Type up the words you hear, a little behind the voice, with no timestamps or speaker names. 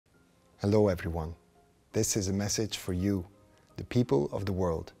Hello everyone. This is a message for you, the people of the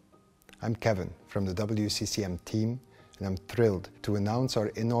world. I'm Kevin from the WCCM team, and I'm thrilled to announce our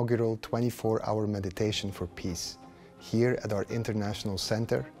inaugural 24-hour meditation for peace here at our International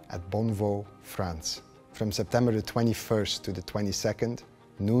Center at Bonnevaux, France. From September the 21st to the 22nd,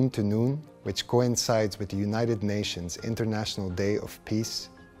 noon to noon, which coincides with the United Nations International Day of Peace,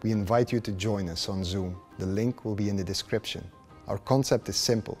 we invite you to join us on Zoom. The link will be in the description. Our concept is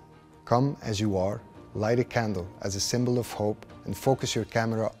simple. Come as you are, light a candle as a symbol of hope and focus your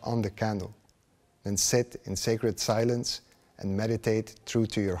camera on the candle. Then sit in sacred silence and meditate true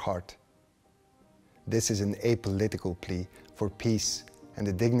to your heart. This is an apolitical plea for peace and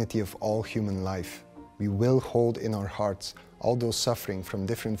the dignity of all human life. We will hold in our hearts all those suffering from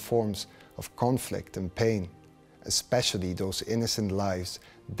different forms of conflict and pain, especially those innocent lives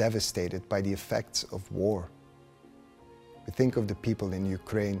devastated by the effects of war. We think of the people in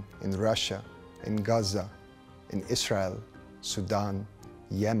Ukraine, in Russia, in Gaza, in Israel, Sudan,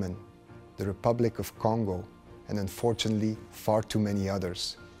 Yemen, the Republic of Congo, and unfortunately far too many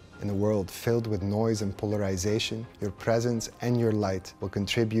others. In a world filled with noise and polarization, your presence and your light will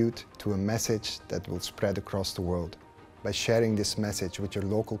contribute to a message that will spread across the world. By sharing this message with your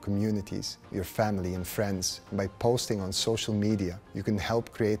local communities, your family and friends, and by posting on social media, you can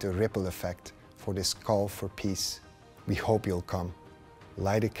help create a ripple effect for this call for peace. We hope you'll come.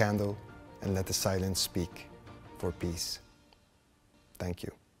 Light a candle and let the silence speak for peace. Thank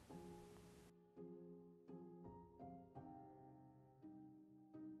you.